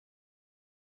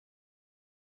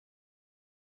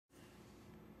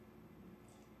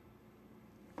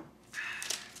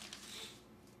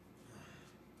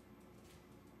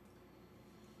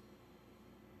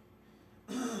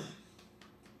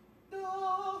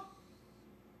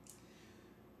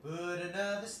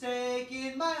another stake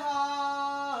in my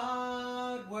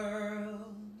hard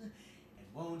world. And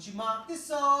won't you mark this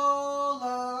soul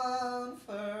unfurled?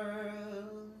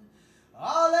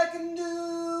 All I can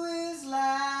do is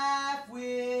laugh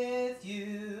with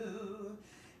you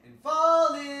and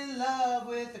fall in love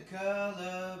with the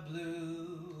color blue.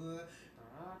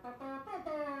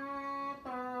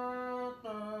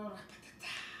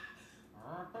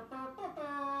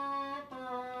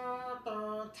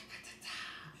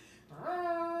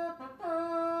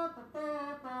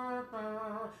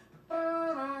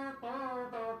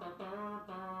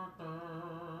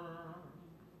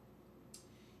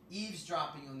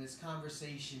 Eavesdropping on this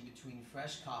conversation between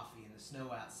fresh coffee and the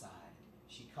snow outside,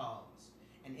 she calls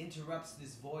and interrupts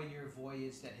this voyeur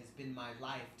voyage that has been my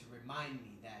life to remind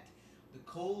me that the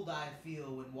cold I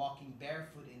feel when walking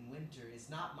barefoot in winter is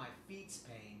not my feet's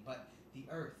pain, but the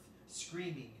earth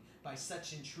screaming by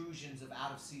such intrusions of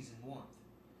out-of-season warmth.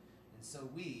 And so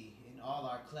we, in all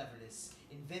our cleverness,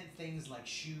 invent things like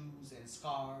shoes and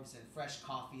scarves and fresh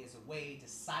coffee as a way to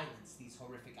silence these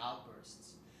horrific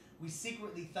outbursts. We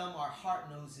secretly thumb our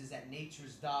heart noses at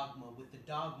nature's dogma with the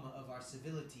dogma of our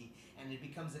civility, and it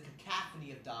becomes a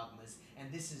cacophony of dogmas,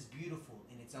 and this is beautiful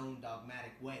in its own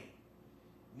dogmatic way.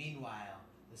 Meanwhile,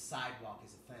 the sidewalk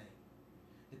is a thing.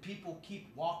 The people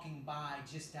keep walking by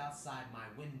just outside my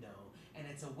window, and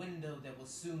it's a window that will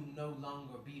soon no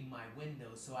longer be my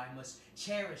window, so I must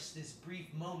cherish these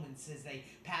brief moments as they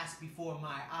pass before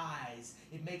my eyes.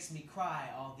 It makes me cry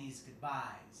all these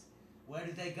goodbyes. Where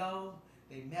do they go?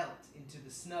 They melt into the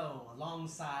snow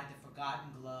alongside the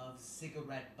forgotten gloves,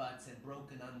 cigarette butts, and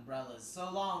broken umbrellas. So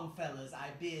long, fellas,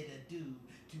 I bid adieu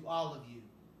to all of you.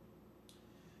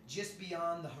 Just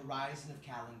beyond the horizon of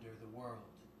calendar, the world,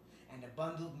 and a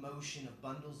bundled motion of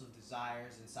bundles of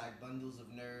desires inside bundles of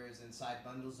nerves, inside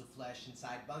bundles of flesh,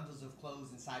 inside bundles of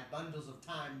clothes, inside bundles of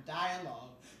time, dialogue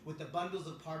with the bundles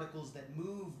of particles that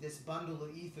move this bundle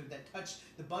of ether, that touch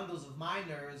the bundles of my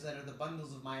nerves, that are the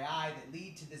bundles of my eye, that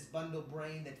lead to this bundle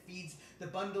brain, that feeds the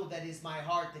bundle that is my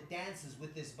heart, that dances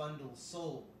with this bundle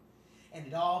soul. And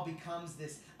it all becomes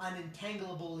this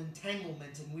unentangleable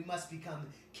entanglement, and we must become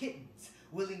kittens,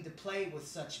 willing to play with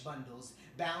such bundles,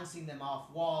 bouncing them off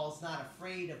walls, not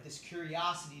afraid of this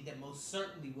curiosity that most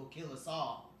certainly will kill us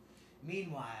all.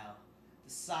 Meanwhile, the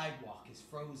sidewalk is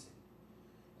frozen,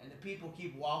 and the people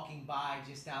keep walking by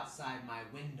just outside my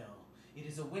window. It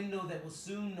is a window that will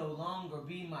soon no longer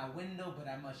be my window, but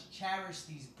I must cherish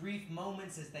these brief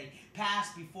moments as they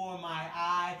pass before my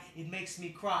eye. It makes me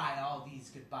cry all these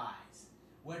goodbyes.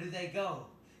 Where do they go?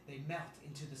 They melt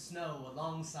into the snow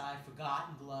alongside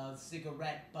forgotten gloves,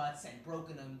 cigarette butts, and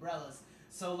broken umbrellas.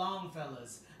 So long,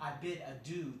 fellas, I bid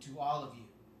adieu to all of you.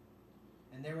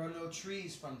 And there are no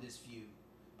trees from this view,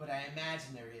 but I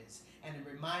imagine there is, and am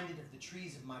reminded of the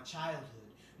trees of my childhood,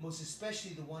 most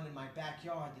especially the one in my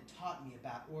backyard that taught me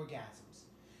about orgasms.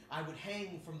 I would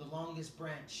hang from the longest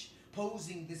branch,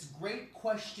 posing this great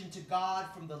question to God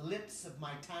from the lips of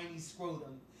my tiny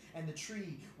scrotum, and the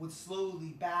tree would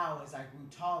slowly bow as I grew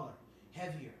taller,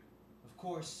 heavier. Of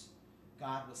course,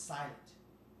 God was silent.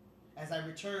 As I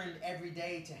returned every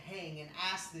day to hang and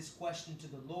ask this question to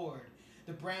the Lord,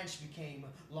 the branch became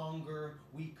longer,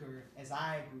 weaker, as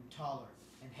I grew taller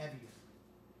and heavier.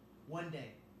 One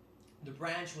day, the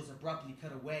branch was abruptly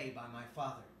cut away by my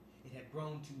father. It had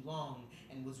grown too long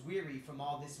and was weary from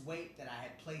all this weight that I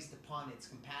had placed upon its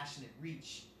compassionate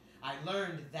reach. I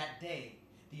learned that day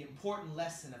the important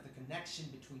lesson of the connection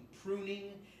between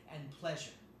pruning and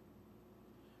pleasure.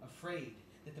 Afraid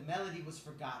that the melody was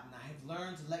forgotten, I have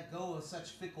learned to let go of such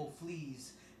fickle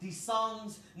fleas. These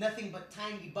songs, nothing but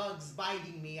tiny bugs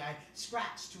biting me. I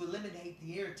scratch to eliminate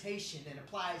the irritation and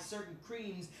apply certain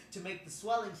creams to make the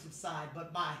swelling subside,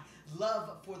 but my love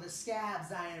for the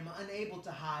scabs I am unable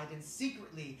to hide, and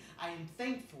secretly I am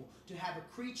thankful to have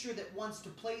a creature that wants to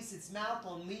place its mouth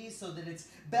on me so that its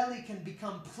belly can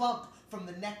become plump from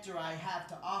the nectar I have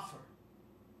to offer.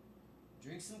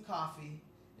 Drink some coffee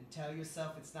and tell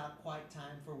yourself it's not quite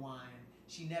time for wine.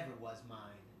 She never was mine.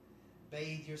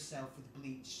 Bathe yourself with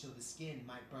bleach so the skin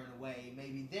might burn away.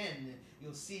 Maybe then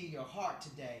you'll see your heart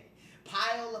today.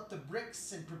 Pile up the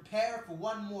bricks and prepare for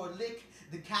one more lick.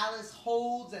 The callus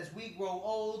holds as we grow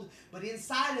old, but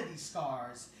inside of these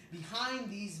scars, behind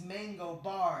these mango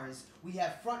bars, we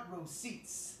have front row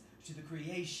seats to the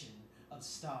creation of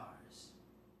stars.